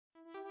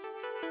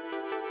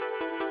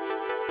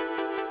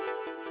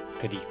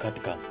คดีฆาต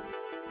กรรม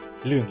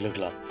เรื่องลึก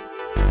ลับ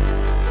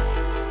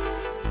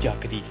จาก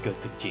คดีที่เกิด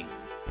ขึ้นจริง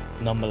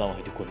นำมาเล่าใ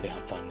ห้ทุกคนได้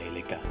รับฟังในร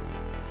ายการ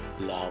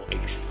Lao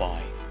X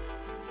File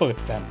เปิด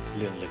แฟ้มเ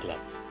รื่องลึกลั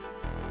บ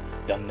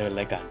ดำเนิน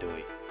รายการโดย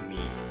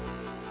มี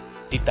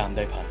ติดตามไ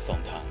ด้ผ่าน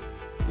2ทาง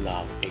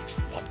Lao X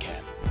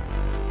Podcast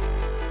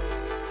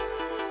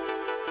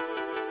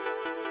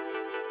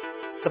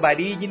สบาย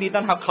ดียินดีต้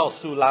อนรับเข้า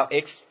สู่ Lao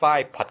X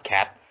File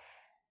Podcast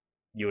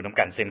อยู่นำ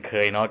กันเช่นเค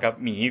ยเนาะกับ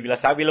หมีวิร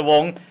ศักดิ์วิรว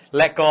งศ์แ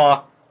ละก็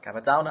ข้าพ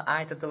เจ้านะอา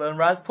ยจันเจริญ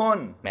รัสพล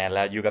แม่นแ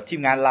ล้วอยู่กับที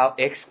มงาน Lao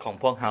X ของ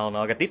พวกเฮาเน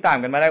าะก็ติดตาม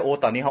กันมาได้โอ้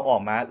ตอนนี้เฮาออ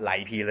กมาหลาย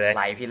EP เลย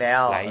หลาย EP แล้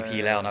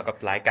วเนาะกับ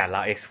รายการ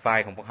Lao X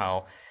File ของพวกเฮา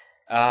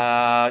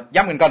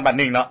ย้ำกันก่อนบัด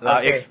นึงเนาะ Lao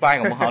X File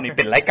ของพวกเฮานี่เ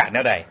ป็นรายการแน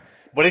วใด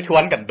บ่ได้ทว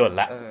นกันดน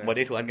ละ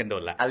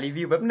รี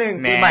วิวแป๊บนึง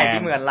ปีใหม่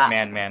ที่เหมือนละแ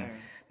ม่น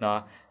เนาะ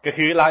ก็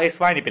คือ Lao X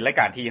File นี่เป็นราย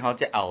การที่เฮา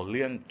จะเอาเ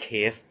รื่องเค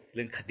สเ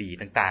รื่องคดี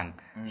ต่าง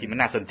ๆที่มัน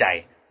น่าสนใจ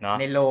เนาะ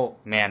ในโลก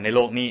ในโล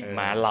กนี้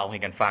มาเล่าให้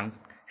กันฟัง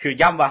คือ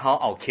ย้ำว่าเฮา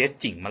เอาเคส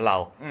จริงมาเล่า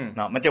เ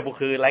นาะมันจะบ่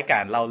คือรายกา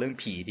รเล่าเรื่อง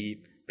ผีที่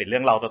เป็นเรื่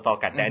องเล่าต่อ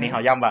ๆกันแต่อันนี้เฮ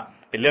าย้ำว่า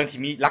เป็นเรื่องที่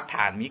มีหลักฐ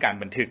านมีการ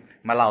บันทึก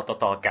มาเล่า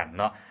ต่อๆกัน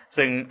เนาะ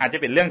ซึ่งอาจจะ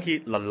เป็นเรื่องที่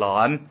หลอ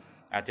น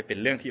ๆอาจจะเป็น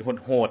เรื่องที่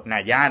โหดๆน่า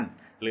ย้าน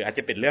หรืออาจจ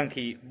ะเป็นเรื่อง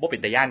ที่บ่เป็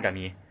นตาย้านก็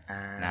มี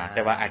นะแ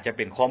ต่ว่าอาจจะเ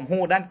ป็นความ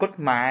รู้ด้านกฎ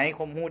หมายค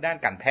วามรู้ด้าน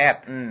การแพทย์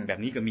แบบ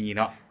นี้ก็มีเ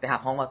นาะแต่หา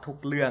กฮ้องว่าทุก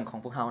เรื่องของ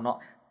พวกเฮาเนาะ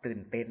ตื่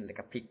นเต้นเลย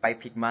กับพลิกไป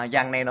พลิกมาอ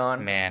ย่างแน่นอน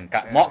แม่นก็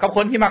เหมาะกับค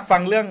นที่มักฟั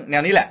งเรื่องแน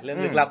วนี้แหละเรื่อง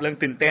ลึกลับเรื่อง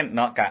ตื่นเต้นเ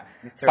นาะก็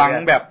ฟัง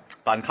แบบ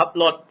ตอนขับ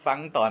รถฟัง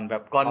ตอนแบ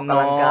บก่อนน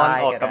อน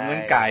ออกกำลั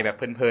งกายแบบเ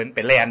พลินๆไป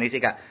แล่นนี่สิ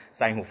ก็ใ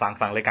ส่หูฟัง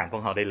รายการพว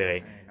กเฮาได้เลย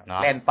เนา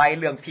ะแล่นไป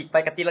เรื่องพลิกไป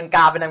กับตีลังก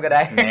าไปนำก็ไ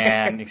ด้แม่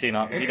นจังซี่เน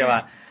าะนี่แต่ว่า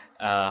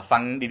ฟั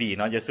งดีๆ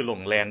เนาะอย่าสิหล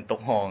งแล่นต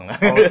กห้อง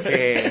โอเค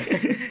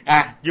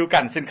อยู่กั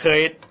นเช่นเคย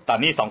ตอน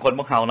นี้2คนพ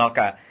วกเฮาเนาะ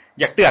ก็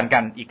อยากเตือนกั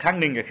นอีกครั้ง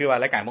นึงก็คือว่า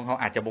รายการพวกเฮา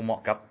อาจจะบ่เหมา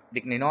ะกับเ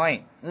ด็กน้อย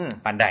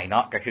ๆปานใดเนา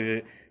ะก็คือ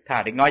ถ้า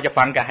เด็กน้อยจะ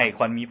ฟังก็ให้ค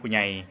วรมีผู้ให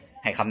ญ่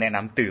ให้คำแนะน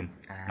ำตื่ม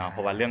เนาะเพร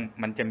าะว่าเรื่อง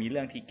มันจะมีเ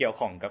รื่องที่เกี่ยว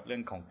ข้องกับเรื่อ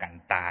งของการ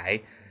ตาย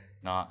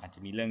เนาะอาจจะ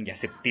มีเรื่องยา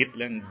เสพติด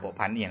เรื่องผัว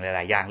พันอีหยังห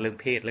ลายๆอย่างเรื่อง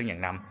เพศเรื่องหยั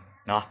งน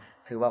ำเนาะ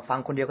ถือว่าฟัง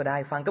คนเดียวก็ได้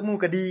ฟังกับหมู่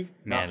ก็ดี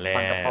เนาะ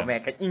ฟังกับพ่อแม่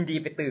ก็ยิ่งดี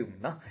ไปตื่ม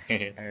เนาะ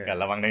ก็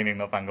ระวังนิดนึง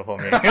เนาะฟังกับพ่อแ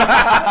ม่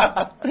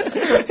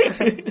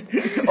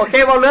โอเค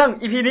เว้าเรื่อง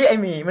EP นี้ไอ้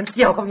หมีมันเ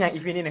กี่ยวกับหยัง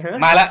EP นี้เนี่ย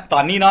มาละตอ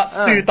นนี้เนาะ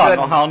ชื่อตอน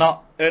ของเฮาเนาะ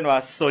เอิ้นว่า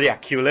Zodiac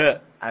Killer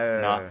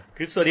เนาะ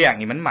คือ Zodiac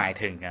นี่มันหมาย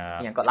ถึง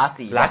หยังก็รา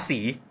ศี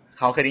เ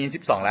ขาเคยได้ยิน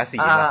12ราศี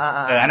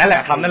อันนั้นแหล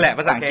ะคำนั่นแหละภ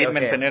าษาอังกฤษ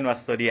มันเป็นเอิ้นว่า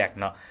Zodiac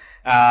เนาะ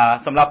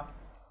สำหรับ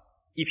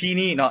EP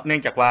นี้เนาะเนื่อ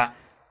งจากว่า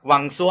วั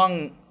งช่วง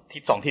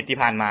ที่2ทิศที่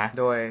ผ่านมา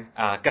โดย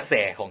กระแส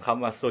ของค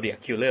ำว่า Zodiac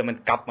Killer มัน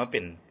กลับมาเ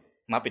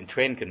ป็นเทร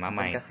นด์ขึ้นมาให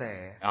ม่กระแส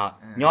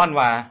ย้อน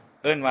ว่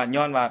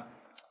า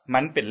มั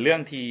นเป็นเรื่อ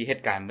งที่เห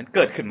ตุการณ์มันเ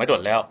กิดขึ้นมาด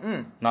นแล้ว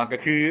เนาะก็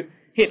คือ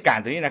เหตุการ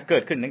ณ์ตัวนี้นะเกิ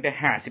ดขึ้นตั้งแต่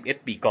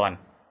51ปีก่อน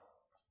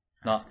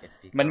เนาะ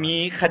มันมี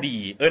คดี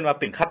ว่า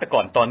เป็นฆาตก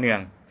รต่อเนื่อง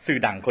ชื่อ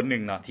ดังคนนึ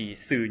งเนาะที่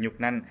สื่อยุค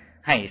นั้น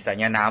ให้ฉา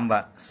ยานามว่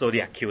า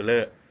Zodiac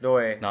Killer โด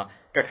ยเนาะ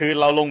ก็คือ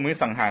เราลงมือ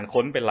สังหารค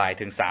นเป็นหลาย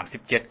ถึง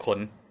37คน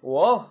โอ้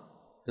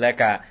และ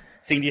ก็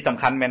สิ่งที่ส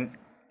ำคัญแม่น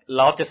เ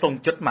ราจะส่ง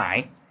จดหมาย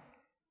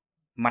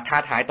มาท้า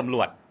ทายตำร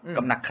วจ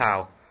กับนักข่าว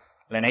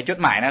และในจด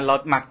หมายนั้นเรา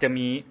มักจะ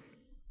มี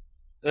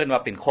ว่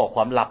าเป็นข้อคว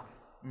ามลับ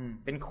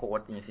เป็นโค้ด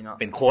อย่างซี่เนาะ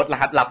เป็นโค้ดร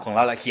หัสลับของเร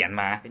าละเขียน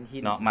มา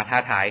เนาะมาท้า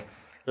ทาย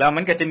แล้ว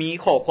มันก็จะมี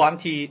ข้อความ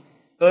ที่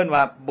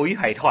ว่าบ่มีไ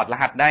ผถอดร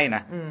หัสได้น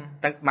ะ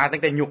ตั้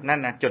งแต่ยุคนั้น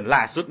นะจนล่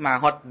าสุดมา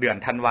ฮอดเดือน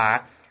ธันวา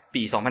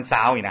ปี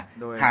2020นี่นะ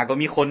หาก็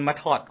มีคนมา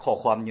ถอดข้อ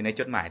ความอยู่ใน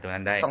จดหมายตัว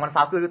นั้นได้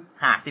2020คือ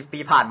50ปี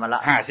ผ่านมาละ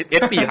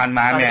51ปีผ่านม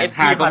าแม่น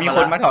หาก็มีค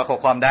นมาถอดข้อ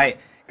ความได้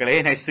ก็เลย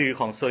ให้ชื่อ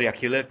ของ Zodiac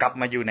Killer กลับ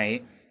มาอยู่ใน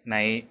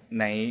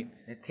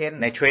เทร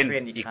นด์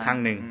อีกครั้ง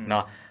นึงเนา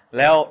ะแ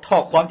ล้วข้อ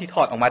ความที่ถ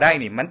อดออกมาได้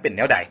นี่มันเป็นแ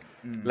นวใด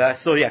แล้ว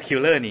Zodiac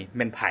Killer นี่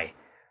เป็นไผ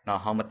เนาะ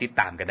เฮามาติด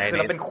ตามกันได้คือ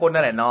เราเป็นคน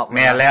นั่นแหละเนาะแ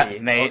ม่นแล้ว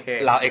ใน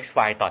Lao X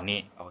File ตอนนี้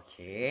โอเค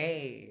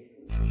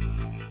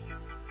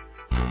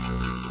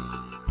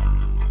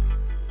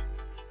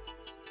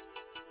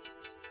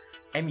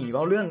ไอ้หมีเว้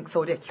าเรื่อง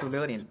Zodiac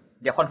Killer นี่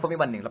เดี๋ยวคอนเฟิร์มอี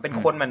กวันนึงเราเป็น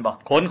คนมันบ่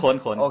คน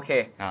โอเค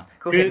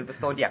คือเป็น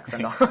Zodiac ซะ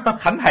เนาะ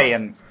คันไผ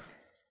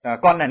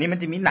ก่อนหน้านี้มัน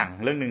จะมีหนัง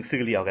เรื่องนึงชื่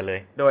อเดียวกันเลย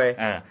โดย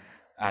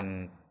อัน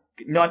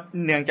เ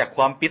นื่องจากค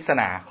วามปริศ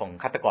นาของ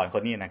ฆาตกรค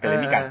นนี้นะก็เลย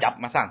มีการจับ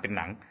มาสร้างเป็น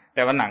หนังแ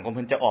ต่ว่าหนังของเ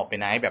พิ่นจะออกไป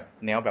แ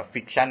นวแบบ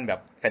ฟิกชั่นแบบ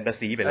แฟนตา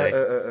ซีไปเลย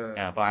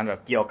ประมาณแบบ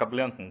เกี่ยวกับเ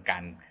รื่องของกา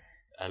ร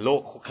โล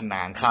กคู่ขน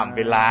านข้ามเ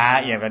วลา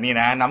อย่างแบบนี้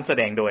นะนำแส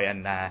ดงโดยอัน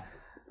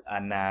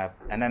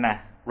นั้นนะ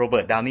โรเบิ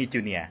ร์ตดาวนี่จู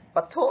เนียร์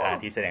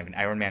ที่แสดงเป็นไอ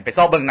รอนแมนไป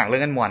ซ้อเบิ่งหนังเรื่อ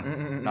งนั้นม่วน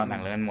เนาะหนั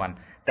งเรื่องนั้นม่วน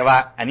แต่ว่า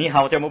อันนี้เฮ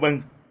าจะมาเบิ่ง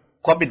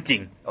ความเป็นจริ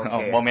ง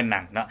บ่แม่นหนั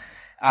งเนาะ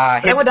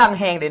เฮ็ดว่าดัง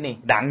แฮงเด้นี่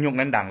ดังยุค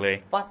นั้นดังเลย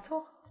ปะโธ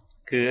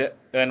คือ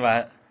ว่า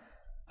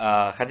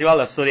คันที่ว่าเ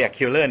รา Zodiac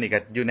Killer นี่ก็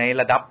อยู่ใน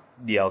ระดับ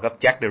เดียวกับ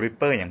Jack the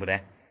Ripper อย่างพุ่นเด้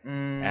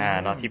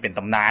เนาะที่เป็นต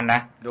ำนานนะ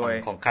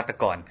ของฆาต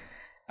กร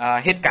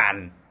เหตุการ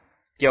ณ์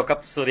เกี่ยวกับ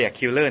Zodiac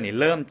Killer นี่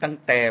เริ่มตั้ง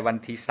แต่วัน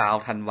ที่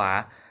20ธันวา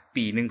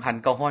ปี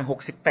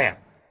1968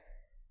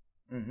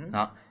เน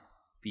าะ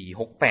ปี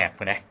68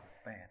พุ่นเด้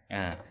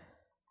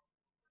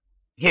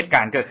เหตุก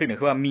ารณ์เกิดขึ้นก็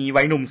คือว่ามี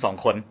วัยหนุ่ม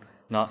2คน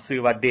เนาะชื่อ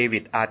ว่าเดวิ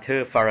ดอาร์เธอ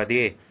ร์ฟาราเด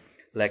ย์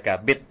และก็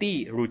เบ็ตตี้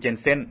รูเจน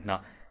เซนเนา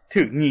ะ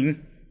ถูกยิง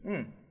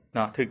เน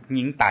าะถูก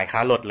ยิงตายคา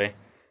รถเลย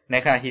ใน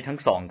ขณะที่ทั้ง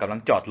สองกำลั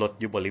งจอดรถ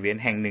อยู่บริเวณ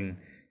แห่งหนึ่ง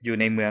อยู่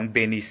ในเมืองเบ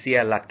นิเซีย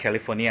รัฐแค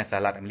ลิฟอร์เนียสห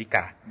รัฐอเมริก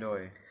าโดย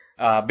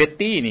เบ็ต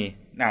ตี้นี่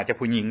น่าจะ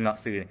ผู้หญิงเนาะ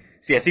ซื่อ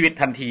เสียชีวิต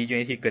ทันทีอยู่ใ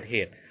นที่เกิดเห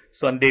ตุ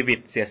ส่วนเดวิด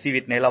เสียชีวิ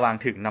ตในระหว่าง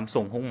ถึงนำ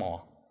ส่งห้องหมอ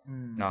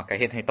เนาะก็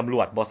เฮ็ดให้ตำร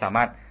วจบ่สาม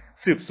ารถ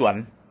สืบสวน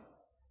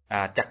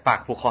จากปาก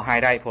ผู้ขอหาย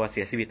ได้เพราะว่าเ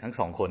สียชีวิตทั้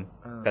ง2คน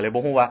ก็เลยบ่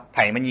ฮู้ว่าไผ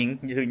มันยิง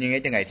คือยิงไ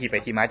ด้จังได๋ที่ไป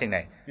ที่มาจังไ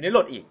ด๋อยู่ในร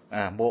ถอีก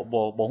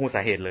บ่ฮู้ส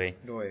าเหตุเลย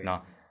เนาะ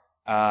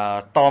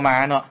ต่อมา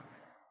เนาะ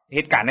เห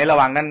ตุการณ์ในระห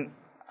ว่างนั้น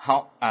เฮา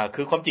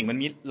คือความจริงมัน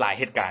มีหลาย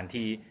เหตุการณ์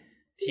ที่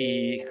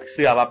เ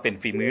ชื่อว่าเป็น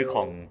ฝีมือ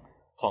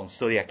ของ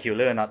Zodiac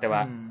Killer เนาะแต่ว่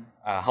า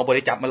เฮาบ่ไ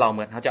ด้จับมาเล่าเห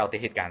มือนเฮาจะเอาแต่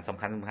เหตุการณ์ส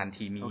ำคัญ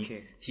ที่มี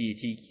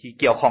ที่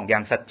เกี่ยวข้องอย่า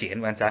งชัดเจน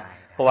ว่าซั่น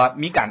เพราะว่า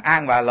มีการอ้า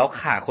งว่าเรา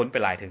ฆ่าคนไป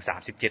หลายถึง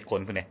37คน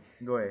พุ่นนี่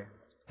ด้วย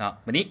เนาะ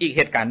วันนี้อีกเ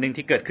หตุการณ์นึง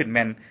ที่เกิดขึ้นแ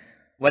ม่น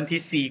วัน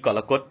ที่4กร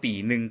กฎาคมปี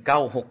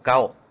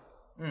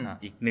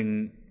1969อีก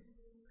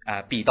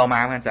1ปีต่อมา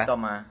มันซะต่อ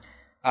มา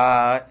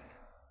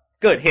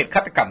เกิดเหตุฆ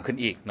าตกรรมขึ้น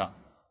อีกเนาะ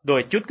โด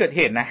ยจุดเกิดเ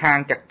หตุนะห่าง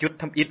จากจุด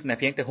ทำอิฐนะ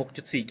เพียงแต่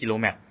 6.4 กิโล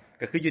เมตร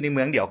ก็คืออยู่ในเ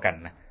มืองเดียวกัน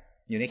นะ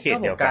อยู่ในเขต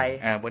เดียวกัน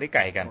บ่ได้ไก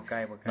ลกัน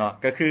เนาะ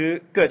ก็คือ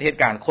เกิดเหตุ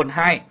การณ์คนใ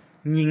ห้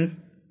ยิ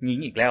ง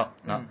อีกแล้ว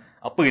เนาะ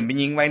เอาปืนไป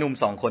ยิงวัยหนุ่ม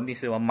2คนที่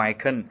ชื่อว่าไม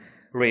เคิล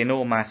เรโน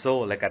มาโซ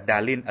และก็ดา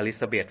รินอลิ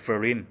ซาเบธเฟอ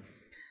ริน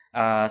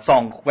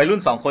2วัยรุ่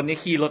น2คนนี้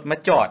ขี่รถมา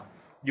จอด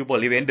อยู่บ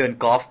ริเวณเดิน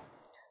กอล์ฟ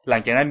หลั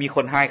งจากนั้นมีค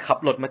นให้ขับ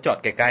รถมาจอด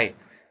ใกล้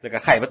ๆแล้วก็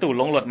ไขประตู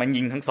ลงรถมา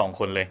ยิงทั้ง2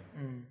คนเลย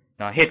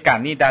เนาะเหตุการ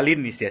ณ์นี้ดาริน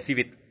นี่เสียชี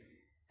วิต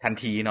ทัน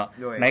ทีเนาะ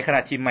ในขณะ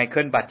ที่ไมเ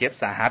คิลบาดเจ็บ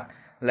สาหัส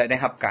และได้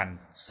รับการ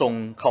ส่ง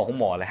เข้าห้อง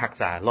หมอและรัก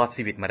ษารอด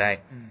ชีวิตมาได้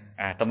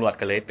ตำรวจ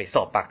ก็เลยไปส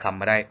อบปากคำ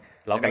มาได้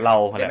เราก็เล่า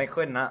แหละไม่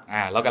ขึ้นนะ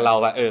เราก็เล่า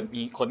ว่า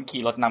มีคน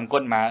ขี่รถนำ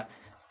ก้นมา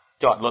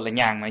จอดรถแล้ว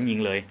ย่างมายิง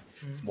เลย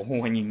บ่ฮู้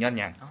ว่ายิงย้อน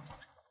หยัง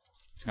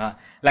เนาะ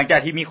หลังจาก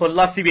ที่มีคน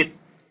รอดชีวิต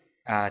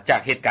จา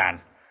กเหตุการณ์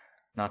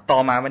เนาะต่อ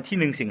มาวัน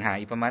ที่1สิงหาคม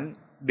อีกประมาณ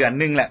เดือน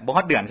นึงแหละบ่ฮ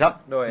อดเดือนครับ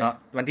เนาะ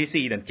วัน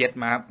ที่4เดือน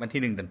7มาวัน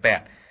ที่1เดือน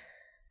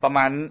8ประม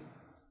าณ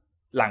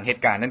หลังเห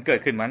ตุการณ์นั้นเกิด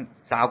ขึ้นมัน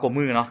20กว่า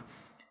มื้อเนาะ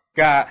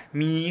ก็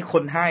มีค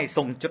นให้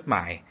ส่งจดหม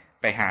าย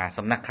ไปหาส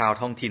ำนักข่าว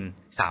ท้องถิ่น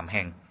3แ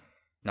ห่ง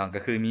เนาะก็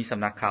คือมีส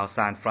ำนักข่าวซ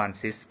านฟราน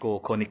ซิสโก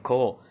โครนิโค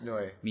ล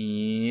มี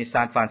ซ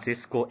านฟรานซิส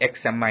โกเอ็ก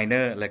ซาไมเน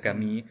อร์แล้วก็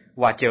มี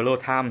วาเจโล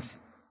ไทมส์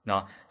เนา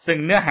ะซึ่ง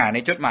เนื้อหาใน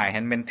จดหมาย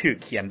นั้นมันถูก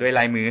เขียนด้วยล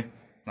ายมือ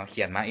เนาะเ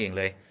ขียนมาเอง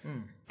เลย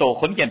โต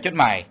คนเขียนจด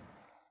หมาย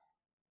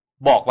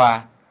บอกว่า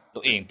ตั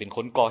วเองเป็นค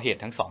นก่อเหตุ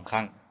ทั้ง2ค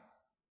รั้ง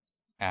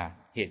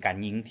เหตุการ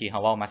ณ์ยิงที่เฮา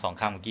เว้ามา2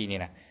ครั้งเมื่อกี้นี่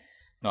นะ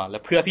เนาะและ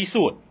เพื่อพิ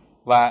สูจน์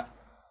ว่า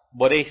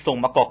บ่ได้ส่ง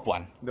มาก่อกว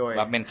น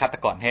ว่าเป็นฆาต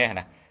กรแท้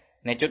นะ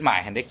ในจดหมาย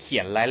หันได้เขี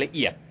ยนรายละเ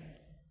อียด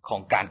ขอ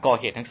งการก่อ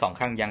เหตุทั้ง2ค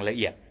รั้งอย่างละ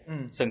เอียด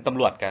ซึ่งตำ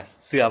รวจก็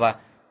เชื่อว่า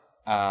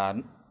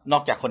นอ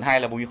กจากคนให้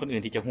แล้วบ่มีคนอื่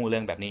นที่จะฮู้เรื่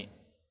องแบบนี้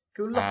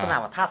คือลักษณะ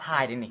ว่าท้าทา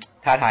ยดินี่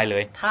ท้าทายเล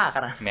ยท้ากั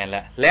นนะแม่น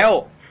แล้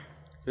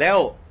ว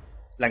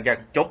หลังจาก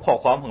จบข้อ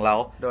ความของเรา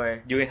โดย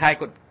อยู่ท้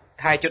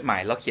ายจดหมา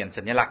ยเราเขียน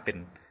สัญลักษณ์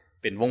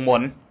เป็นวงม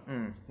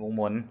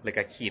นแล้ว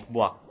ก็ขีดบ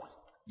วก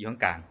อยู่ข้า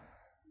งกลาง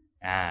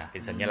เป็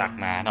นสัญลักษณ์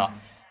มาเนาะ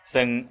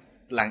ซึ่ง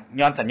หลัง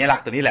ย้อนสัญลักษ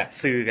ณ์ตัวนี้แหละ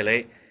สื่อก็เลย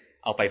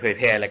เอาไปเผยแ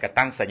พร่แล้วก็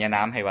ตั้งสัญน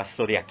ามให้ว่า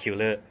Zodiac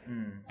Killer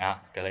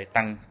ก็เลย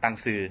ตั้ง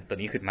ชื่อตัว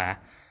นี้ขึ้นมา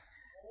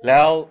แล้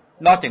ว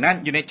นอกจากนั้น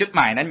อยู่ในจดห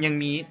มายนั้นยัง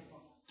มี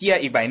เจี้ย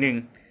อีกใบนึง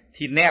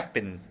ที่แนบเ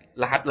ป็น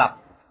รหัสลับ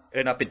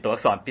ว่าเป็นตัวอั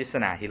กษรปริศ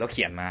นาที่เราเ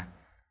ขียนมา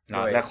เนา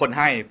ะแล้วคน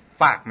ให้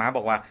ฝากมาบ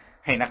อกว่า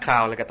ให้นักข่า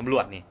วแล้วก็ตำร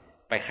วจนี่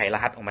ไปไขร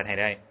หัสออกมาให้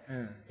ได้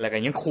แล้วก็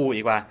ยังขู่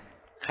อีกว่า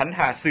คัน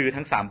ถ้าสื่อ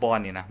ทั้ง3บอน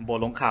นี่นะบ่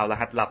ลงข่าวร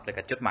หัสลับแล้ว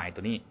ก็จดหมายตั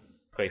วนี้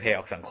เผยแพร่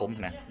ออกสังคม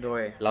นะโด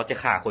ยเราจะ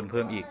ฆ่าคนเ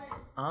พิ่มอีก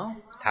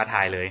ท้าท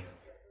ายเลย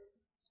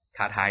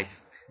ท้าท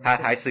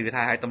ายสื่อท้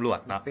าทายตำรวจ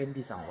เนาะเป็น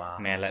ที่สังวา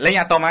แม่นแล้วอ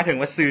ย่างต่อมาถึง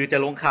ว่าสื่อจะ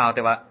ลงข่าวแ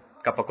ต่ว่า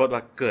กับปรากฏว่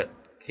าเกิด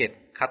เหตุ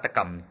ฆาตกร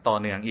รมต่อ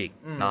เนื่องอีก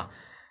เนาะ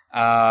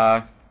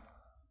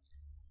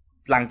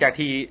หลังจาก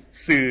ที่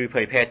สื่อเผ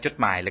ยแพร่จด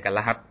หมายแล้วก็ร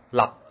หัส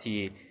ลับที่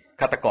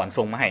ฆาตกร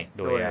ส่งมาให้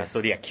โดย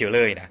Zodiac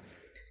Killer นะ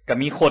ก็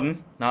มีคน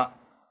เนาะ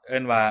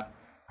ว่า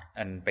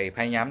ไปพ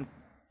ยายาม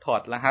ถอ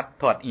ดรหัส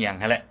ถอดเอียง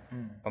นั่นแหละ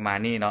ประมาณ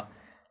นี้เนาะ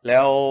แล้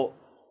ว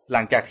ห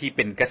ลังจากที่เ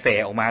ป็นกระแส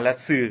ออกมาแล้ว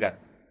สื่อกัน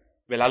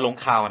เวลาลง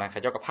ข่าวนะเขา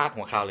เจ้าก็พาด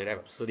หัวข่าวเลยได้แ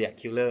บบ Zodiac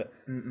Killer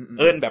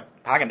แบบ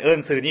พากัน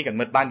ซื้อนี่กันห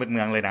มดบ้านหมดเ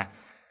มืองเลยนะ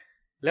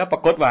แล้วปร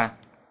ากฏว่า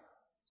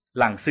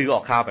หลังสื่ออ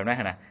อกข่าวแบบนั้น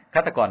นะฆ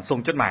าตกรส่ง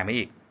จดหมายมา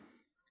อีก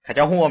เขาเ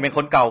จ้าฮู้ว่าเป็นค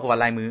นเก่าเพราะว่า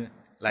ลายมือ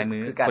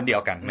คนเดีย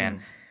วกันแม่น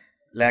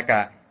แล้วก็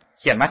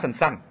เขียนมา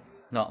สั้น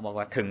ๆเนาะบอก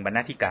ว่าถึงบรรณ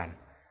าธิการ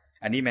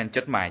อันนี้แม่นจ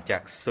ดหมายจา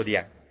ก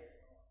Zodiac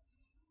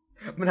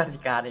บรรณาธิ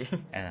การนี่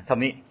ซ้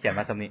ำนี้เขียน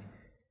มาซ้ำนี้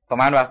ประ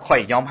มาณว่าข่อ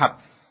ยยอมรับ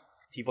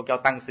ที่พวกเจ้า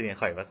ตั้งชื่อ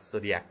ข่อยว่า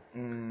Zodiac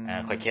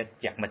ข่อยแค่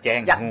อยากมาแจ้ง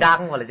อยากดั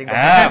งว่าอะไรจัง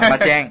มา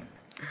แจ้ง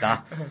เนาะ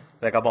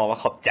แล้วก็บอกว่า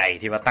ขอบใจ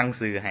ที่ว่าตั้ง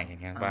ชื่อให้อย่า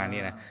งเงี้ยว่า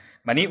นี่นะ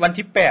บัดนี้วัน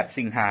ที่8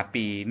สิงหาคม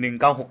ปี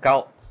1969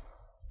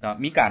เนาะ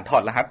มีการถอ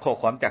ดรหัสข้อ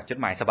ความจากจด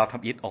หมายฉบับท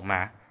ำอิฐออกมา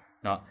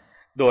เนาะ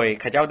โดย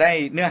เขาเจ้าได้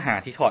เนื้อหา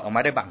ที่ถอดออกม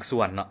าได้บางส่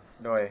วนเนาะ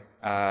โดย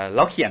เร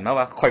าเขียนมา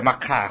ว่าข่อยมัก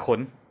ฆ่าคน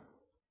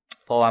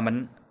เพราะว่ามั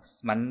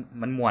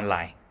นม่วนหล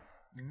าย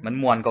มัน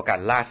ม่วนกว่ากา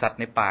รล่าสัตว์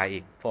ในป่าอี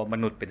กเพราะม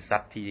นุษย์เป็นสั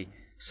ตว์ที่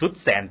สุด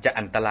แสนจะ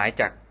อันตราย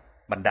จาก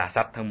บรรดา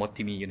สัตว์ทั้งหมด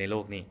ที่มีอยู่ในโล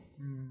กนี้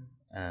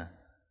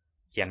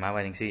เขียนมาว่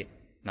าจังซี่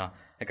เนาะ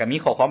แล้วก็มี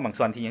ข้อความบาง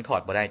ส่วนที่ยังถอ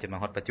ดบ่ได้จนมา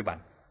ฮอดปัจจุบัน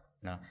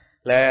เนาะ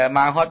และม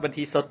าฮอดวัน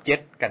ที่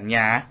27กันย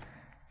า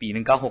ปี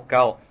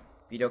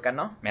1969ปีเดียวกัน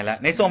เนาะแม่นละ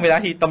ในช่วงเวลา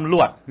ที่ตำร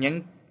วจ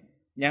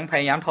ยังพ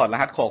ยายามถอดร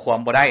หัสข้อความ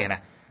บ่ได้น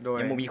ะ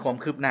ยังบ่มีความ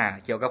คืบหน้า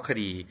เกี่ยวกับค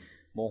ดี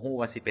บ่ฮู้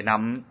ว่าสิไปน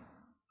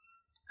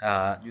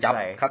ำจับ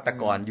ฆาต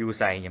กรอยู่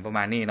ไสหยังประม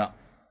าณนี้เนาะ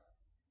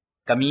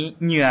ก็มี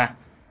เหยื่อ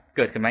เ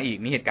กิดขึ้นมาอีก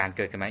มีเหตุการณ์เ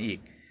กิดขึ้นมาอีก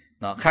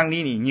เนาะครั้ง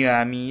นี้นี่เหยื่อ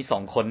มี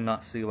2คนเนาะ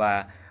ชื่อว่า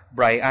ไบ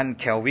รอัน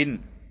แคลวิน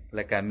แ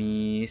ล้วก็มี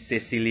เซ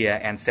ซิเลีย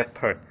แอนเซปเ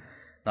พิร์ด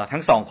เนาะทั้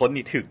ง2คน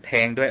นี่ถูกแท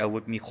งด้วยอาวุ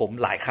ธมีคม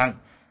หลายครั้ง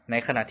ใน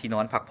ขณะที่น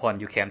อนพักผ่อน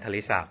อยู่แคมป์ทะเล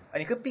สาบอัน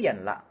นี้คือเปลี่ยน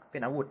ละเป็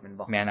นอาวุธแม่น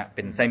บ่แม่นน่ะเ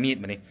ป็นไซมีด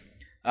บัดนี้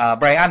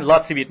ไบรอันรอ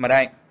ดชีวิตมาไ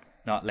ด้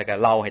เนาะแล้วก็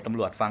เล่าให้ตำ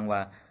รวจฟังว่า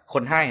ค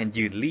นร้ายเห็น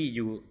ยืนลี่อ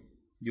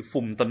ยู่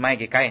ฟุ่มต้นไม้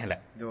ใกล้ๆหั่นแหล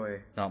ะโดย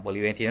เนาะบ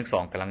ริเวณที่ทั้ง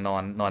2กำลัง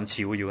นอน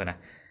ชิลอยู่นะ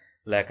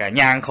แล้วก็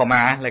ย่างเข้าม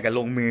าแล้วก็ล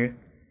งมือ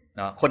เ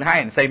นาะคนร้าย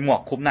เห็นใส่หมว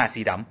กคลุมหน้า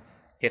สีด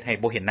ำเฮ็ดให้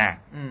บ่เห็นหน้า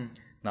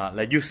เนาะแ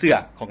ล้วอยู่เสื้อ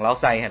ของเรา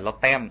ใส่เห็นเรา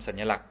แต้มสั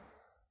ญลักษณ์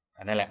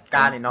อันนั้นแหละก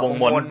ารนี่เนาะวง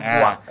มนบ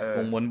วกว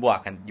งมนบวก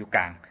กันอยู่ก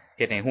ลางเ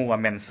ฮ็ดให้ฮู้ว่า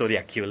แม่น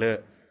Zodiac Killer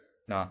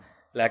เนาะ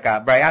แล้วก็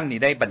ไบรอันนี่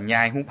ได้บรรย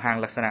ายรูปร่าง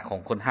ลักษณะของ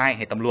คนร้ายใ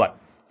ห้ตำรวจ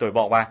โดยบ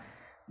อกว่า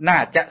น่า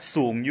จะ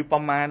สูงอยู่ปร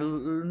ะมาณ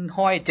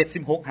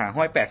176หา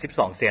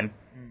182เซน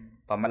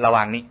ประมาณระห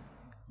ว่างนี้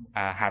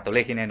หาตัวเล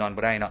ขที่แน่นอน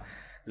บ่ได้เนาะ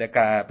แล้ว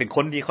ก็เป็นค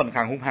นที่ค่อนข้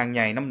างรูปร่างให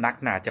ญ่น้ำหนัก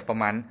น่าจะประ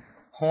มาณ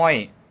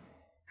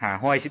หา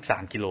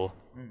113กิโล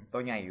ตั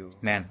วใหญ่อยู่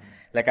แม่น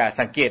แล้วก็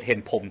สังเกตเห็น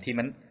ผมที่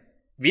มัน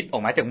วิดออ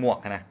กมาจากหมวก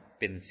นะ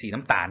เป็นสี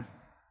น้ำตาล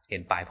เห็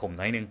นปลายผม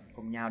น้อยนึงผ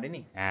มยาวด้วย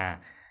นี่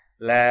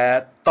และ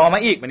ต่อมา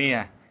อีกนี่น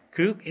ะ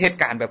คือเหตุ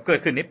การณ์แบบเกิด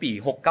ขึ้นในปี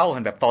69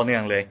หั่นแบบต่อเนื่อ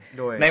งเลย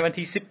ในวัน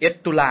ที่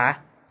11ตุลา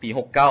ปี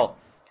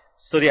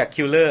69 Zodiac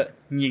Killer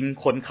ยิง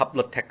คนขับร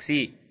ถแท็ก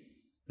ซี่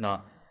เนาะ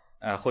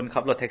คนขั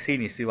บรถแท็กซี่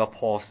นี่ชื่อว่าพ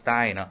อลสไต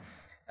น์เนาะ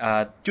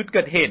จุดเ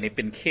กิดเหตุนี่เ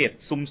ป็นเขต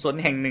ชุมชน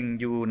แห่งหนึ่ง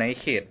อยู่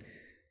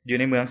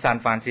ในเมืองซาน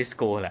ฟรานซิสโ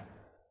กแหละ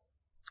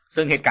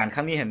ซึ่งเหตุการณ์ค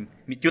รั้งนี้เห็น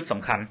มีจุดส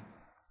ำคัญ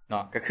เนา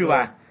ะก็คือว่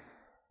า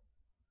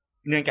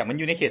เนื่องจากมันอ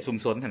ยู่ในเขตชุม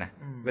ชนน่ะนะ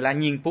เวลา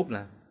ยิงปุ๊บน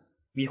ะ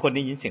มีคนไ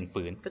ด้ยินเสียง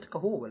ปืนก็จะกร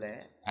ะฮู้ไปแล้ว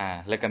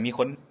แล้วก็มีค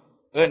น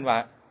เอิ้นว่า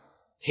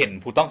เห็น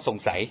ผู้ต้องสง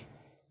สัย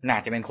น่า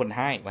จะเป็นคน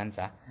ร้ายว่าซั่นซ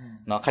ะ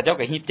เนาะเขาเจ้า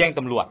ก็รีบแจ้ง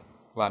ตำรวจ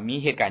ว่ามี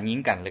เหตุการณ์ยิง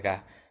กันแล้วก็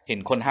เห็น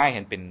คนร้ายเ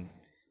ห็น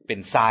เป็น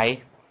ชาย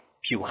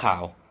ผิวขา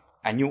ว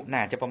อายุน่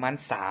าจะประมาณ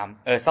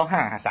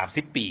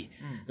25-30 ปี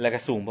แล้วก็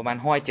สูงประมาณ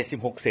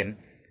176เซน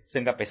ซึ่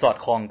งก็ไปสอด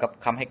คล้องกับ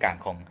คำให้การ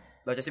ของ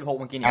176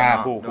เมื่อกี้นี้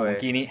ผู้เมื่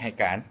อกี้นี้ให้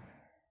การ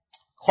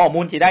ข้อมู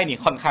ลที่ได้นี่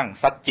ค่อนข้าง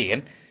ชัดเจน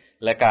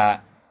แล้วก็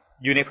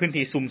อยู่ในพื้น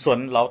ที่ชุมชน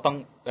เราต้อง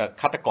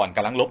ฆาตกรก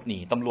ำลังหลบหนี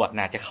ตำรวจ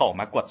น่าจะเข้า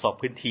มากวดสอบ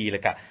พื้นที่แล้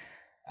วก็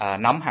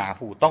นำหา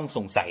ผู้ต้องส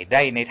งสัยไ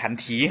ด้ในทัน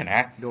ทีน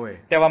ะ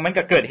แต่ว่ามัน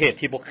ก็เกิดเหตุ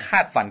ที่บ่คา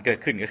ดฝันเกิด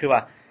ขึ้นก็คือว่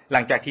าหลั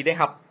งจากที่ได้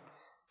รับ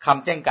ค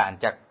ำแจ้งการ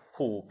จาก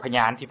ผู้พย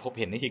านที่พบ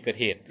เห็นในที่เกิด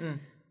เหตุ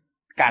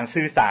การ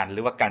สื่อสารห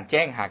รือว่าการแ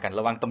จ้งหากันร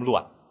ะหว่างตำรว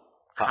จ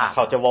เข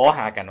าจะว้อห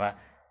ากันว่า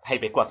ให้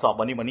ไปกวดสอบ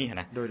บ่นี่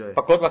นะป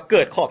รากฏว่าเ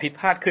กิดข้อผิด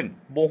พลาดขึ้น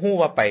บ่ฮู้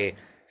ว่าไป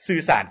สื่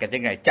อสารกันจั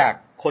งไงจาก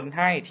คนใ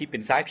ห้ที่เป็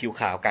นชายผิว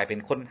ขาวกลายเป็น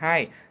คนให้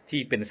ที่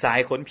เป็นชาย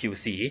คนผิว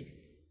สี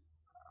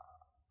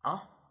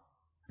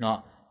เนาะ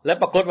แล้ว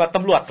ปรากฏว่าต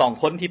ำรวจ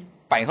2คนที่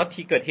ไปฮอด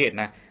ที่เกิดเหตุ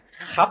นะ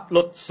ขับร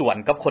ถสวน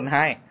กับคนใ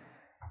ห้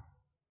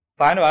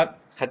ปานว่า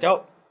เขาเจ้า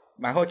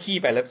หมายความว่าขี่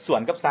ไปแล้วสว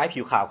นกับชายผิ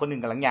วขาวคนนึ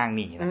งกำลังย่างห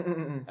นีนะ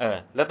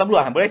แล้วตำรว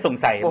จบ่ได้สง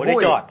สัยบ่ได้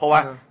จอดเพราะว่า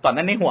ตอน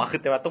นั้นในหัวคือ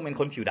แต่ว่าต้องเป็น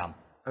คนผิวด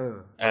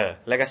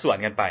ำแล้วก็สวน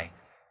กันไป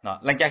เนาะ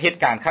หลังจากเหตุ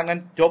การณ์ครั้งนั้น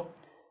จบ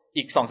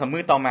อีก 2-3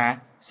 มื้อต่อมา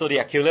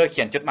Zodiac Killer เ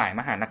ขียนจดหมายม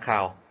าหานักข่า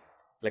ว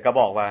แล้วก็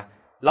บอกว่า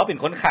เราเป็น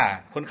คน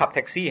ขับแ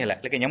ท็กซี่แหละ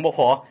แล้วก็ยังบ่พ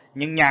อ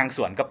ยังย่างส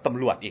วนกับต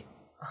ำรวจอีก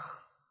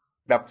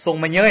แบบส่ง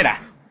มาเย้ยน่ะ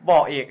บอ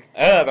กอีก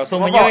แบบส่ง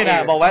มาเย้ยน่ะ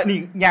บอกว่านี่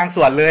ย่างส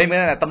วนเลยมื้อ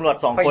นั้นน่ะตำรวจ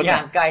2คนย่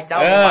างไกลเจ้า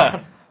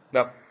แบ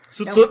บ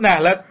สุดๆน่ะ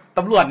แล้วต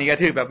ำรวจนี่ก็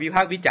ถือแบบวิพ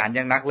ากษ์วิจารณ์อ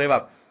ย่างหนักเลยแบ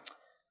บ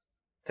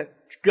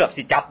เกือบ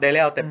สิจับได้แ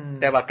ล้ว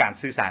แต่ว่าการ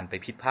สื่อสารไป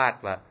ผิดพลาด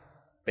ว่า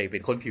ไปเป็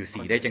นคนผิว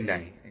สีได้จังได๋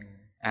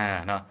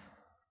เนาะ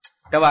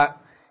แต่ว่า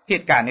เห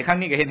ตุการณ์ในครั้ง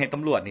นี้ก็เห็นให้ต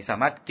ำรวจนี่สา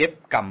มารถเก็บ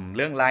กำเ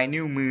รื่องลาย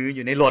นิ้วมืออ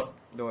ยู่ในรถ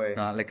โดยเ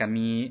นาะแล้วก็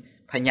มี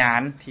พยา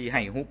นที่ใ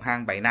ห้รูปร่าง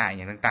ใบหน้าอ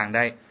ย่างต่างๆไ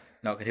ด้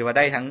เนาะก็ถือว่าไ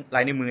ด้ทั้งล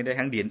ายนิ้วมือได้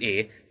ทั้ง DNA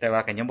แต่ว่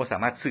าก็ยังบ่สา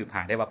มารถสืบห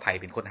าได้ว่าไผ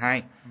เป็นคนให้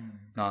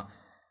เนาะ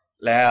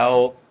แล้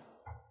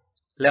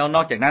วน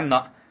อกจากนั้นเน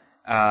าะ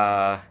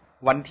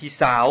วันที่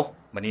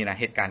20บัดนี้นะ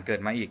เหตุการณ์เกิด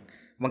มาอีก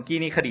เมื่อกี้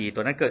นี้คดีตั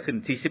วนั้นเกิดขึ้น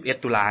ที่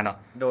11ตุลาเนาะ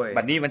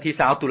บัดนี้วันที่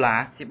20ตุลา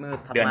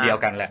เดือนเดียว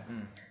กันแหละ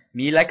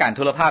มีรายการโท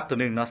รภาพตัว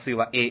นึงเนาะชื่อ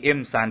ว่า AM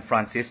San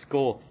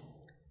Francisco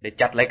ได้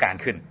จัดรายการ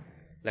ขึ้น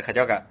แล้วเขาเ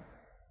จ้าก็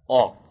อ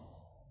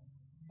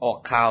อก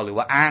ข่าวหรือ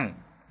ว่าอ้าง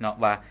เนาะ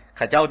ว่าเ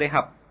ขาเจ้าได้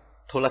รับ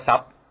โทรศัพ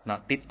ท์เนาะ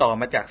ติดต่อ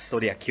มาจาก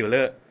Zodiac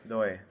Killer โด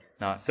ย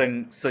เนาะซึ่ง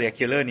Zodiac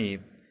Killer นี่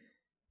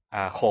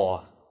ขอ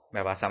แบ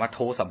บว่าสามารถโท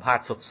รสัมภาษ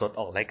ณ์สดๆ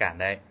ออกรายการ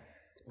ได้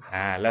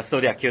แล้ว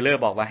Zodiac Killer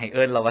บอกว่าให้เ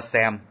อิ้นเราว่าแซ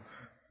ม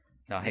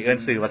เนาะให้เอิ้น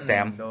ชื่อว่าแซ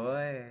มโด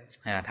ย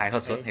ถ่ายทอ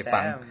ดสดให้ฟั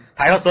ง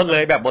ถ่ายทอดสดเล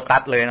ยแบบบ่ตั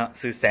ดเลยเนาะ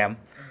ชื่อแซม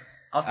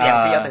เอาเสียง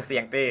เอาแต่เสี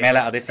ยงติแม่นแล้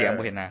วเอาแต่เสียง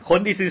บ่เห็นหน้าคน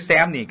ที่ชื่อแซ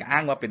มนี่ก็อ้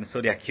างว่าเป็น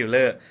Zodiac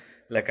Killer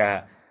แล้วก็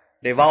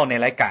ได้เว้าใน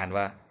รายการ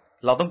ว่า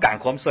เราต้องการ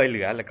ความช่วยเห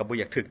ลือแล้วก็บ่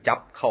อยากถูกจับ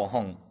เข้าห้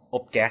องอ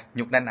บแก๊ส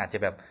ยุคนั้นอาจจะ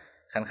แบบ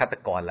คันฆาต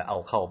กรแล้วเอา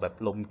เข้าแบบ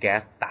ลมแก๊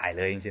สตายเ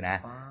ลยจังซี่นะ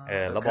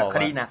แล้วบอกว่าค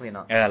ดีหนักเลยเน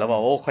าะแล้วบอ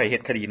กโอ้ข่อยเฮ็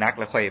ดคดีหนัก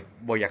แล้วข่อย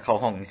บ่อยากเข้า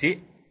ห้องจังซี่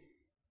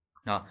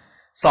เนาะ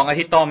2อา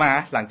ทิตย์ต่อมา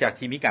หลังจาก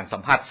ที่มีการสั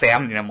มภาษณ์แซม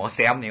นี่นะหมอแซ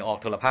มนี่ออก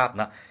โทรภาพ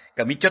เนาะ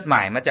ก็มีจดหม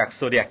ายมาจาก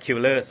Zodiac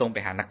Killer ส่งไป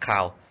หานักข่า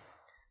ว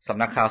ส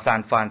ำนักข่าว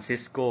San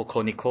Francisco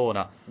Chronicle เ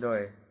นาะโดย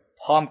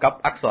พร้อมกับ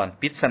อักษร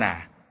ปริศนา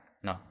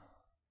เนาะ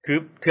คือ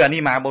เทื่อ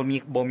นี้มาบ่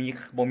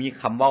มี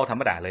คำเว้าธรร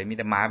มดาเลยมี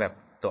แต่มาแบบ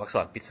ตัวอักษ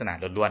รปริศนา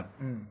ล้วน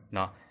ๆเ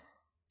นาะ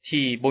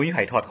ที่บ่มีไผ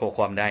ถอดข้อค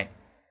วามได้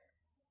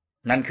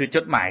นั่นคือจ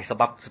ดหมายฉ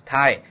บับสุด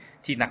ท้าย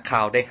ที่นักข่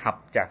าวได้รับ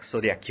จาก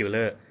Zodiac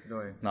Killer โด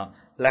ยเนาะ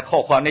และข้อ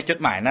ความในจด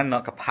หมายนั้นเนา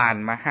ะก็ผ่าน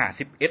มา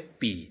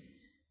51ปี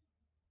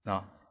เนา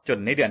ะจน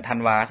ในเดือนธัน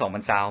วาคม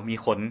2020มี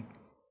คน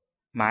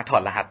มาถอ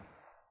ดรหัส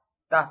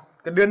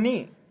ก็เดือนนี้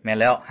แม่น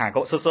แล้วหาก็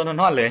สดๆ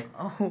ร้อนๆเลย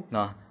เน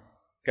าะ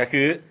ก็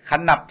คือคั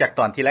นนับจาก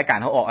ตอนที่รายการ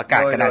เฮาออกอากา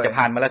ศก็น่าจะ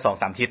ผ่านมาแล้ว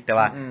 2-3 อาทิตย์แต่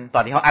ว่าตอ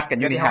นที่เฮาอัดกัน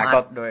อยู่นี่หาก็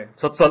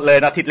สดๆเลย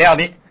เนาะอาทิตย์แล้ว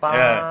นี้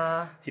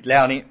อาทิตย์แล้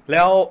วนี้แ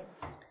ล้ว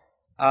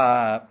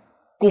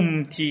กลุ่ม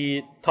ที่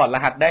ถอดร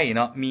หัสได้เ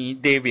นาะมี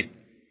เดวิด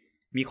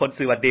มีคน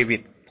ชื่อว่าเดวิ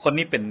ดคน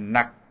นี้เป็น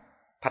นัก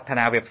พัฒน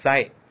าเว็บไซ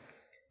ต์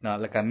เนาะ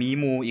แล้วก็มี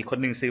หมู่อีกคน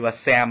นึงชื่อว่า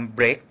แซมเบ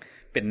รก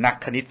เป็นนัก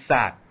คณิตศ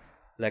าสตร์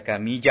แล้วก็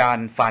มียาน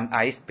ฟานไอ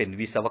ซ์เป็น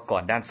วิศวก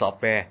รด้านซอฟ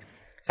ต์แวร์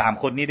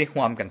3คนนี้ได้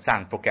ร่วมกันสร้าง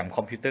โปรแกรมค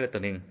อมพิวเตอร์ตั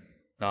วนึง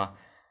เนาะ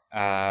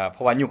เพร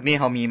าะว่ายุคนี้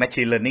เฮามี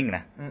machine learning น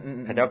ะ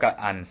เขาเจ้าก็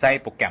ใส่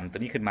โปรแกรมตัว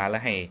นี้ขึ้นมาแล้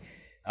วให้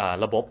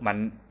ระบบมัน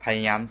พย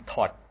ายามถ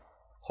อด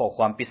ข้อค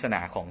วามปริศนา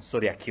ของ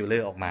Zodiac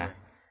Killer ออกมา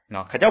เน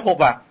าะเขาเจ้าพบ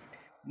ว่า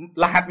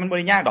รหัสมันบ่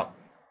ได้ยากดอก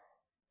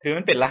คือ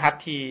มันเป็นรหัส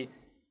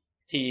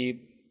ที่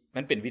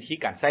มันเป็นวิธี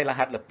การใส่ร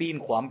หัสแล้วปีน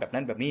ความแบบ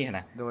นั้นแบบนี้น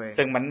ะ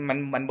ซึ่ง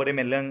มันบ่ได้เ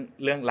ป็นเ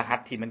รื่องรหัส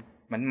ที่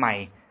มันใหม่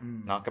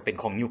เนาะก็เป็น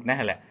ของยุคนั่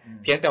นแหละ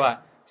เพียงแต่ว่า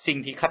สิ่ง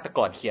ที่ฆาตก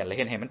รเขียนแล้วเ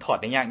ห็นให้มันถอด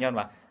ได้ยากย้อน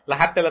ว่าร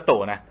หัสแต่ละตั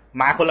วนะ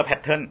มาคนละแพท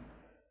เทิร์น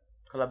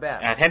คนละแบบ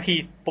แทนที่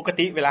ปก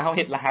ติเวลาเฮาเ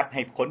ฮ็ดรหัสใ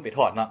ห้คนไปถ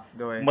อดเนาะ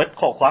หมด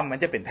ข้อความมัน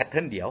จะเป็นแพทเทิ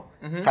ร์นเดียว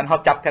คันเฮา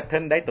จับแพทเทิ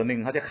ร์นได้ตัวนึง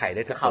เฮาจะไขไ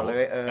ด้ทุกตัวเล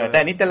ยแต่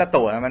นี่แต่ละ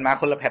ตัวมันมา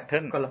คนละแพทเทิ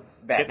ร์น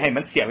แบบให้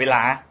มันเสียเวล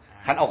า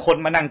คันเอาคน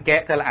มานั่งแก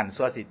ะแต่ละอัน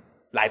ซัวสิ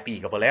หลายปี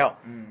ก็พอแล้ว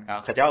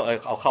เขาเจ้า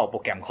เอาเข้าโปร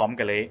แกรมคอม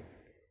กันเลย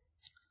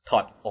ถอ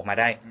ดออกมา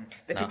ได้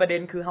แต่ที่ประเด็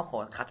นคือเฮาขอ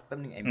คัดแป๊บ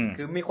นึง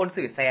คือมีคน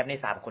สื่อแซมใน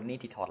3คนนี้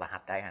ที่ถอดรหั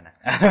สได้หั่นน่ะ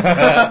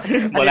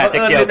บ่น่าจะ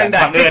เกี่ยวกัน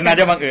บังเอิญน่า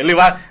จะบังเอิญหรือ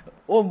ว่า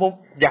โอ้บ่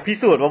อยากพิ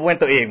สูจน์ว่าบ่เป็น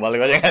ตัวเองบ่หรื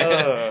อว่าจังไง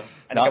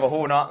อันนี้ก็บ่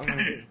ฮู้เนาะ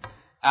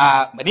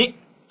อันนี้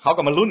เฮา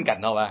ก็มาลุ้นกัน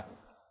เนาะว่า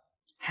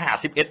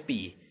51ปี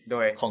โด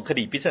ยของค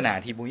ดีปริศนา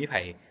ที่บ่มีไผ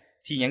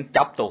ที่ยัง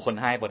จับตัวคน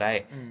ร้ายบ่ได้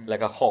แล้ว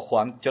ก็ข้อคว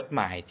ามจดห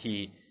มายที่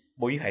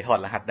บ่มีไผถอด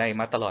รหัสได้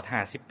มาตลอด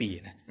50ปี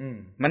นะ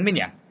มันเป็น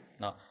หยัง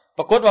เนาะป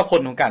รากฏว่าผ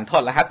ลของการถอ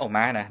ดรหัสออกม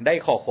านะได้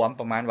ข้อความ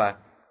ประมาณว่า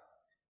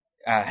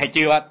ให้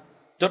ชื่อว่า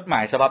จดหมา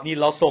ยฉบับนี้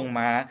เราส่ง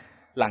มา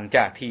หลังจ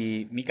ากที่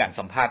มีการ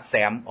สัมภาษณ์แซ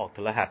มออกโท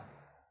รทัศน์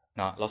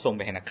เนาะเราส่งไ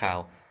ปให้นักข่าว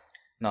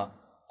เนาะ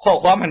ข้อ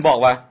ความมันบอก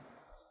ว่า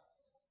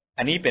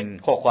อันนี้เป็น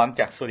ข้อความ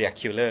จาก Zodiac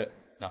Killer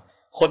เนาะ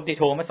คนที่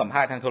โทรมาสัมภ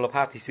าษณ์ทางโทร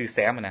ศัพท์ที่ชื่อแซ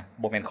มนะ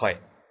บ่แม่นข่อย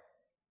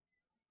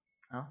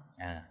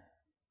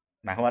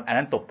หมายความว่าอัน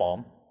นั้นตัวปลอม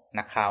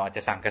นักข่าวอาจจ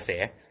ะสร้างกระแส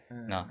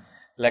เนาะ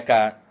แล้วก็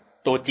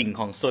ตัวจริง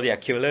ของ Zodiac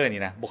Killer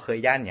นี่นะบ่เคย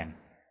ย่านหยัง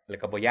แล้ว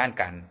ก็บ่ย่าน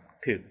การ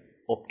ถูก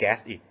อบแก๊ส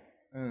อีก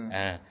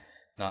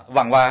เนาะห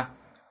วังว่า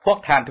พวก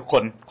ท่านทุกค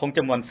นคงจ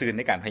ะมวนซื่นใ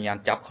นการพยายาม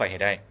จับข่อยให้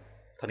ได้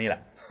เท่านี้แหล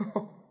ะ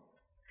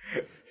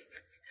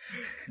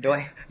โดย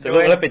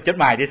แล้วเป็นจด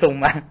หมายที่ส่ง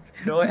มา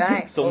โดยอ้า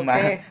ยส่งม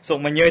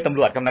าเย้ยตำ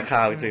รวจกับนักข่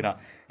าวซื่อเนาะ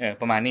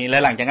ประมาณนี้และ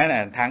หลังจากนั้น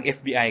ทาง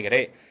FBI ก็ไ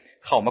ด้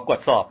เข้ามาตรว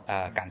จสอบ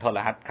การถอดร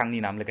หัสครั้ง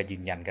นี้นำแล้วก็ยื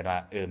นยันกันว่า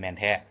แม่น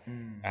แท้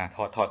ถ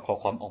อดข้อ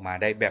ความออกมา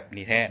ได้แบบ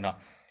นี้แท้เนาะ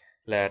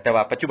แล้วแต่ว่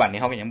าปัจจุบันนี้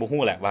เฮาก็ยังบ่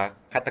ฮู้แหละว่า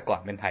ฆาตกร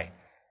เป็นไผ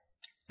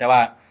แต่ว่า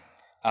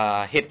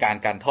เหตุการ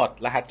ณ์การถอด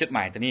รหัสจดหม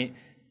ายตัวนี้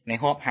ใน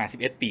รอบ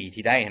51ปี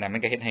ที่ได้นะมั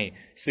นก็เฮ็ดให้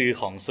ชื่อ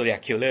ของ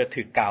Zodiac Killer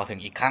ถูกกล่าวถึง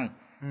อีกครั้ง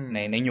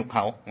ในยุคเฮ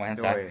าว่าซั่น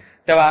ซะ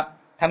แต่ว่า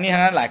ทั้งนี้ทั้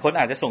งนั้นหลายคน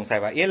อาจจะสงสัย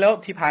ว่าแล้ว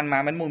ที่ผ่านมา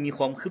มันบ่มีค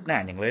วามคืบหน้า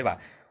หยังเลยว่า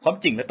ความ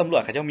จริงแล้วตำรว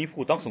จเขาเจ้ามี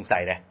ผู้ต้องสงสั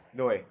ยเด้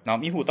โดยเนาะ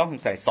มีผู้ต้องส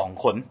งสัย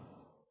2คน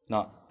เน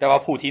าะแต่ว่า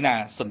ผู้ที่น่า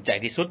สนใจ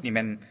ที่สุดนี่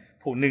มัน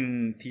ผู้นึง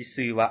ที่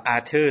ชื่อว่า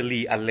Arthur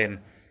Lee Allen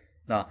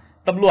เนาะ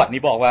ตำรวจ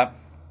นี่บอกว่า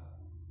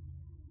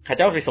เขาเ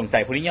จ้าไปสงสั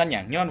ยผู้นี้ย้อนห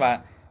ยังย้อนว่า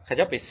เขาเ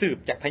จ้าไปสืบ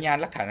จากพยาน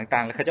หลักฐานต่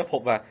างๆแล้วเขาเจ้าพ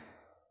บว่า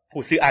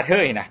ผู้ชื่อ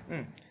Arthur นี่นะ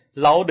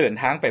เราเดิน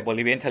ทางไปบ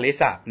ริเวณทะเล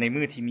สาบใน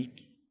มื้อ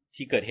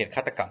ที่เกิดเหตุฆ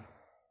าตกรรม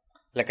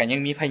แล้วก็ยั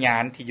งมีพยา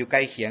นที่อยู่ใก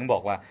ล้เคียงบอ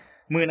กว่า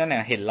มื้อนั้นน่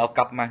ะเห็นเราก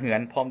ลับมาเฮือ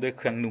นพร้อมด้วยเ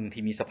ครื่องนุ่ง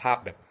ที่มีสภาพ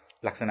แบบ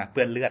ลักษณะเ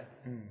ปื้อนเลือด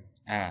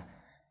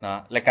เนาะ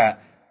แล้วก็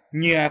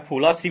เหยื่อผู้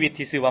รอดชีวิต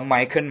ที่ชื่อว่าไม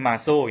เคิลมา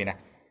โซนี่นะ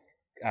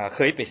เค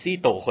ยไปซี่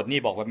โตคนนี้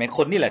บอกว่าแม่นค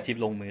นนี่แหละที่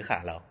ลงมือฆ่า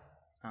เรา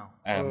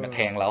มาแท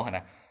งเราหั่นน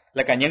ะแ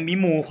ล้วก็ยังมี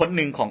หมู่คน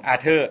นึงของอา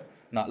ร์เธอร์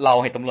เนาะเล่า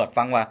ให้ตำรวจ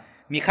ฟังว่า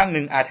มีครั้งนึ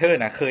งอาร์เธอร์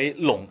น่ะเคย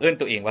หลงเอิ้น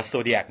ตัวเองว่าโซ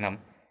เดียกนำ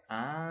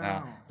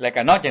แล้ว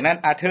ก็นอกจากนั้น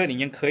อาร์เธอร์นี่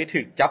ยังเคยถู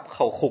กจับเ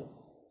ข้าคุก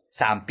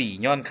3ปี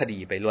ย้อนคดี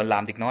ไปลวนลา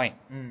มเด็กน้อย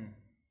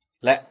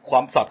และควา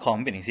มสอดคล้อง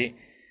เป็นจังซี่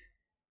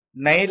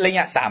ในระย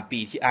ะ3ปี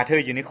ที่อาร์เธอ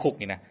ร์อยู่ในคุก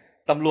นี่นะ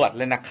ตำรวจแ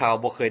ละนักข่าว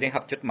บ่เคยได้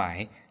รับจดหมาย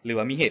หรือ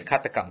ว่ามีเหตุฆา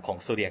ตกรรมของ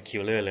โซเดียกคิ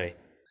ลเลอร์เลย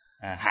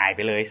หายไป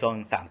เลยช่วง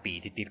3ปี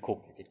ที่ติดคุก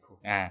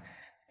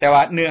แต่ว่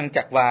าเนื่องจ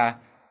ากว่า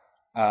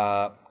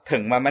ถึ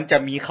งมันจะ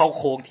มีเข้า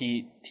โค้ง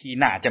ที่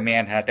น่าจะแม่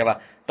นนะแต่ว่า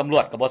ตำร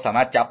วจก็บ่สาม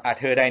ารถจับอาร์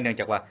เธอร์ได้เนื่อง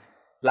จากว่า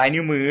ลาย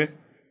นิ้วมือ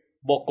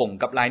บ่กง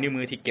กับลายนิ้ว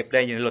มือที่เก็บได้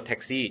อยู่ในรถแท็ก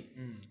ซี่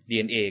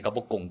DNA ก็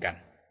บ่กงกัน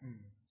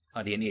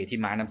DNA ที่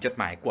มานำจด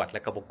หมายกวดแล้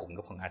วก็บ่กง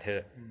กับของอาร์เธอ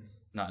ร์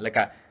เนาะแล้ว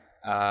ก็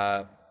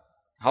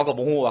เฮาก็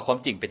บ่ฮู้ว่าความ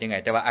จริงเป็นจังไง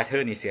แต่ว่าอาร์เธอ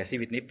ร์นี่เสียชี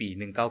วิตในปี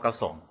1992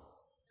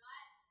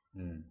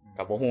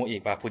ก็บ่ฮู้อี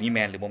กว่าผู้นี้แ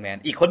ม่นหรือบ่แม่น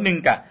อีกคนนึง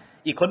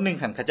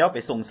คั่นเขาเจ้าไป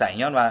สงสัย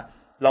ย้อนว่า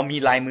เรามี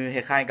ลายมือค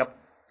ล้ายๆกับ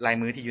ลาย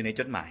มือที่อยู่ใน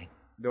จดหมาย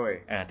โดย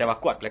แต่ว่า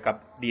กวดแล้วกับ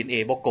DNA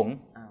บ่กง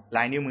ล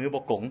ายนิ้วมือ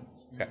บ่กง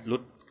ก็หลุ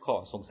ดข้อ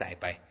สงสัย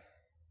ไป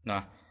เนา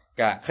ะ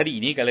ก็คดี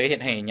นี้ก็เลยเฮ็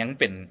ดให้ยัง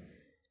เป็น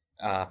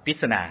ปริ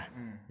ศนา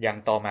อย่าง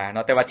ต่อมาเน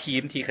าะแต่ว่าที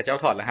มที่เขาเจ้า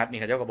ถอดรหัสนี่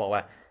เขาเจ้าก็บอกว่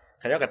า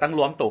เขาเจ้าก็ตั้งร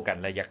วมตัวกัน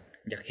แล้วอย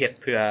ากเฮ็ด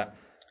เ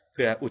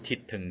พื่ออุทิศ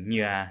ถึงเห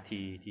ยื่อ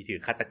ที่ถือ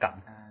ฆาตกรรม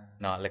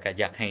เนาะแล้วก็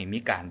อยากให้มี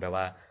การแบบ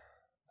ว่า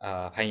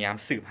พยายาม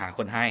สืบหาค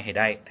นให้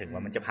ได้ถึงว่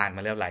ามันจะผ่านม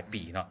าแล้วหลาย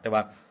ปีเนาะแต่ว่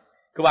า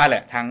คือว่าแหล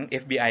ะทั้ง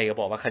FBI ก็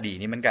บอกว่าคดี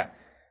นี้มันก็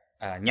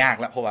ยาก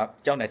แล้วเพราะว่า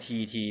เจ้าหน้าที่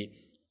ที่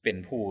เป็น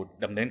ผู้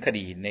ดำเนินค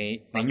ดี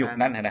ในยุค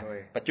นั้นนะ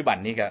ปัจจุบัน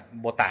นี้ก็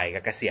บ่ตายก็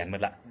เกษียณหม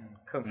ดละ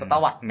เครื่องศต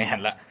วรรษแม่น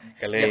ละ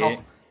ก็เลย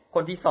ค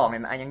นที่2เนี่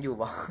ยยังอยู่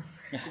บ่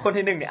คน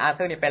ที่1เนี่ยอาร์เธ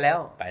อร์นี่ไปแล้ว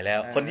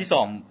คนที่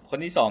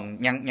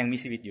2ยังมี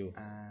ชีวิตอยู่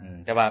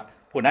แต่ว่า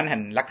ผู้นั้นหั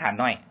นหลักฐาน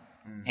น้อย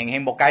แฮ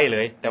งบ่ใกล้เล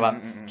ยแต่ว่า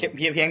เ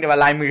พียงแต่ว่า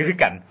ลายมือคือ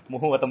กันบ่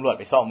ฮู้ว่าตำรวจ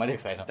ไปซ่อมมาจาก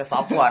ไสเนาะจะซอ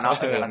ฟกว่าเนาะ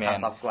หลักฐาน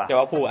ซอฟกว่าแต่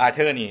ว่าผู้อาร์เธ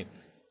อร์นี่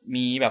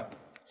มีแบบ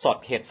สอด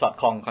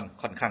คล้อง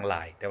ค่อนข้างหล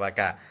ายแต่ว่า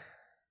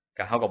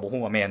ก็เฮาก็บ่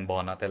ฮู้ว่าแม่นบ่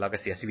เนาะแต่เราก็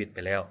เสียชีวิตไป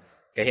แล้ว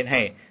ก็เฮ็ดใ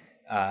ห้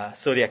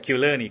Zodiac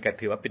Killer นี่ก็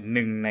ถือว่าเป็นห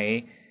นึ่งใน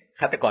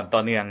ฆาตกรต่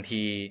อเนื่อง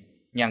ที่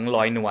ยังล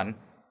อยนวล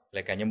แล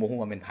ะก็ยังบ่ฮู้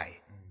ว่าเป็นไผ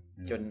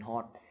จนฮอ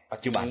ดปัจ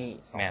จุบัน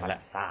แม่นละ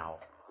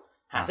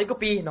50กว่า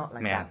ปีเนาะหลั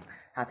งจาก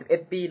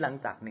51ปีหลัง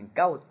จาก197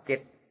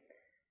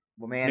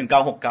บ่แม่น1969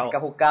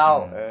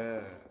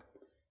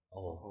โ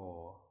อ้โห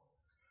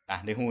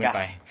ได้ฮู้ไ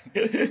ป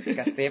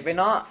ก็เซฟไป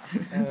เนาะ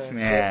แ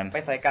ม่นไป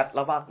ใส่กัดร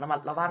ะวั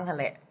งหั่น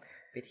แหละ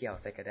ไปเที่ยว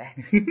ใส่ก็ได้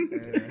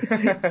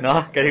เนาะ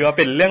ก็ถือว่าเ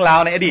ป็นเรื่องราว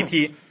ในอดีต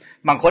ที่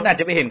บางคนอาจ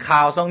จะไปเห็นข่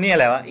าวซ่องเนี่ย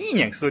แหละว่าอี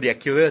หยัง Zodiac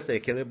Killer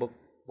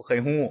บ่เคย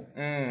ฮู้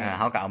เ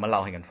ฮาก็เอามาเล่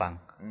าให้กันฟัง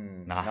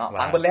เนาะ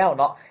ฟังเบิ่แล้ว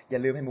เนาะอย่า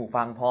ลืมให้หมู่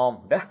ฟังพร้อม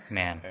เด้อแ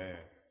ม่น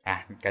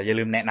ก็อย่า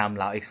ลืมแนะนำ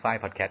เรา X5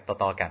 Podcast ต่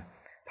อๆกัน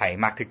ไผ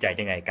มักถึกใจ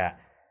จังไงก็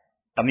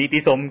ตำหนิติ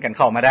ชมกันเ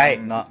ข้ามาได้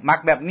เนาะมัก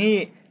แบบนี้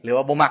หรือ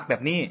ว่าบ่มักแบ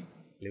บนี้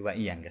หรือว่า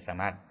อีหยังก็สา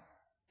มารถ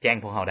แจ้ง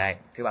พวกเราได้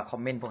คือว่าคอม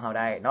เมนต์พวกเรา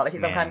ได้เนาะและ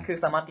ที่สำคัญคือ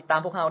สามารถติดตา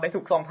มพวกเราได้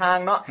ทุกช่องทาง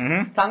เนาะ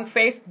ทั้ง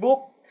Facebook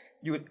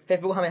อยู่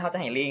Facebook ทำให้เขาจะ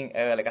ให้ลิงก์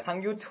แล้วก็ทั้ง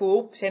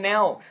YouTube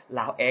Channel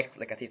Lao X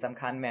แล้วก็ที่สำ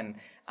คัญแม่น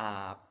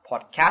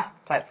podcast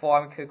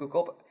platform คือ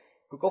Google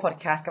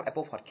Podcast กับ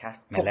Apple Podcast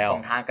ทุกช่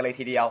องทางกันเลย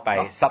ทีเดียวไป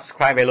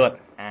Subscribe ไปโหลด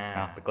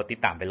ไปกดติด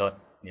ตามไปโหลด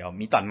เดี๋ยว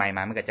มีตอนใหม่ม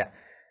ามันก็จะ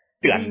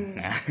เตือน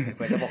นะเ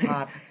พื่อจะบ่พลา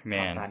ด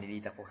ข่าวสารดี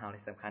ๆจากพวกเรา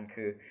ที่สำคัญ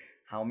คือ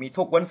เฮามี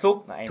ทุกวันศุก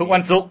ร์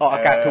ออกอ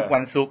ากาศทุกวั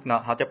นศุกร์เนา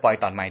ะเฮาจะปล่อย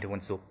ตอนใหม่ทุกวั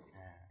นศุกร์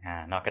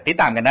เนาะก็ติด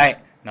ตามกันได้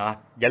เนาะ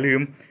อย่าลื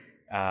ม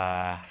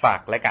ฝาก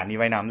รายการนี้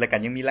ไว้นำรายการ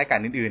ยังมีรายการ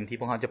อื่นๆที่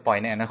พวกเราจะปล่อย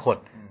ในอนาคต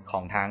ขอ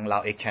งทาง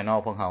Lao X Channel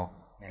พวกเรา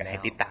ก็ให้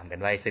ติดตามกัน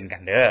ไว้เช่นกั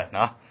นเด้อเน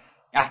าะ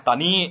ตอน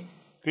นี้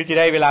คือสิไ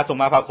ด้เวลาสม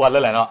มาพาควรแล้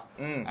วแหละเนาะ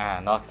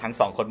เนาะทั้ง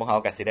2คนพวกเรา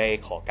ก็สิได้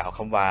ขอกล่าวค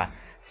ำว่า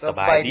สบ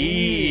ายดี